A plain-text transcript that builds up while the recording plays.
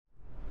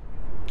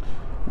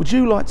Would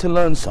you like to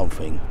learn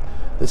something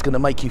that's going to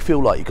make you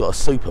feel like you've got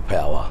a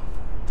superpower?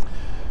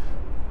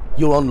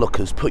 Your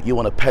onlookers put you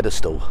on a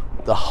pedestal,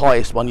 the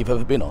highest one you've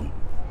ever been on.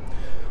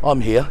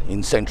 I'm here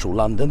in central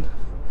London,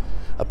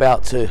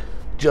 about to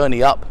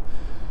journey up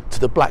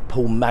to the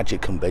Blackpool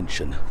Magic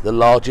Convention, the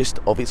largest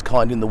of its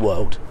kind in the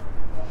world.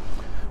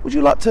 Would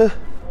you like to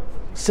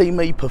see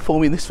me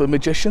performing this for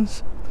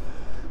magicians?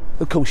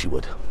 Of course you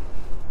would.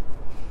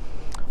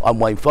 I'm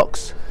Wayne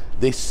Fox.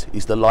 This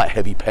is the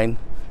lightHeavy pen.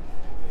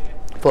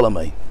 Follow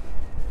me.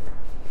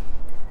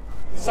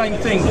 Same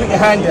thing, put your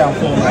hand down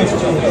for me.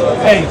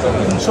 Hey,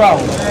 control.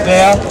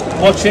 There,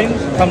 watching,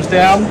 comes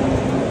down.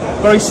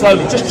 Very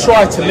slowly, just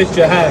try to lift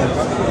your hand.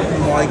 Oh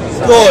my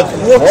God,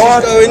 what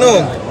is going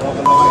on?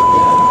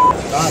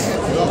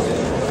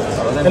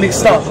 And it's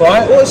stuck,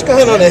 right? What's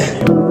going on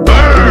here?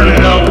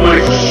 Burn up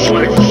my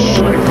sweat.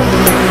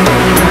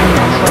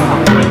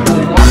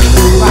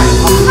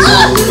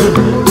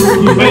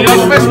 No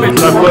push,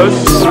 no push,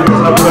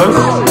 no push.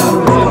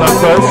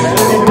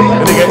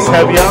 And it gets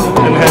heavier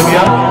and heavier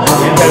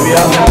and heavier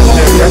and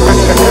heavier.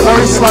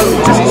 Very slowly,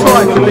 just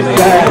try to lift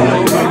your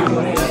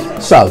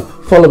hand. So,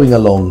 following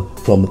along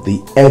from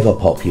the ever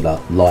popular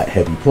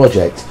lightHeavy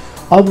project,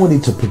 I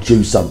wanted to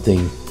produce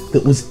something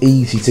that was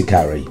easy to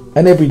carry,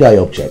 an everyday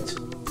object,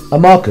 a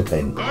marker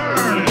pen.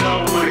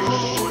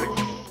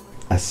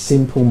 A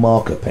simple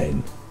marker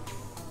pen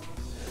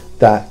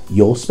that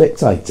your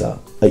spectator,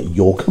 at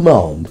your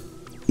command,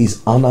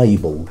 is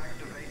unable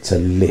to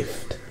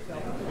lift.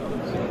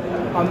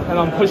 And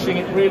I'm pushing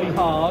it really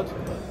hard.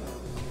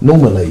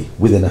 Normally,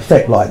 with an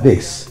effect like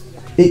this,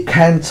 it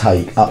can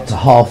take up to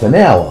half an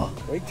hour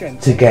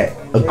to get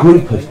a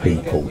group of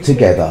people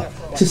together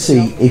to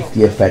see if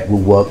the effect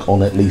will work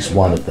on at least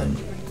one of them.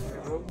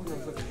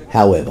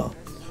 However,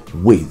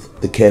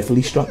 with the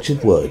carefully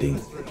structured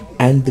wording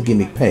and the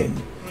gimmick pen,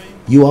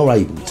 you are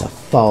able to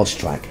fast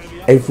track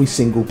every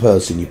single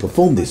person you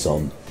perform this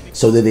on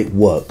so that it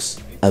works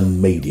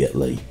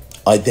immediately.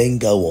 I then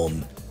go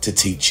on to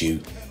teach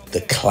you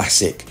the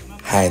classic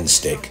hand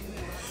stick,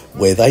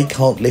 where they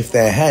can't lift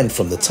their hand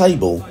from the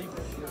table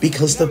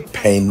because the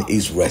pen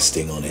is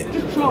resting on it.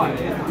 Just try it,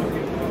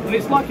 and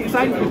it's like it's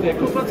anchored there,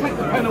 because if I take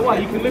the pen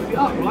away, you can lift it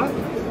up, right?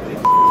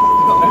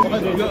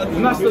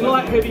 And that's the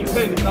lightHeavy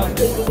pen, it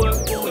does all the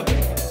work for it.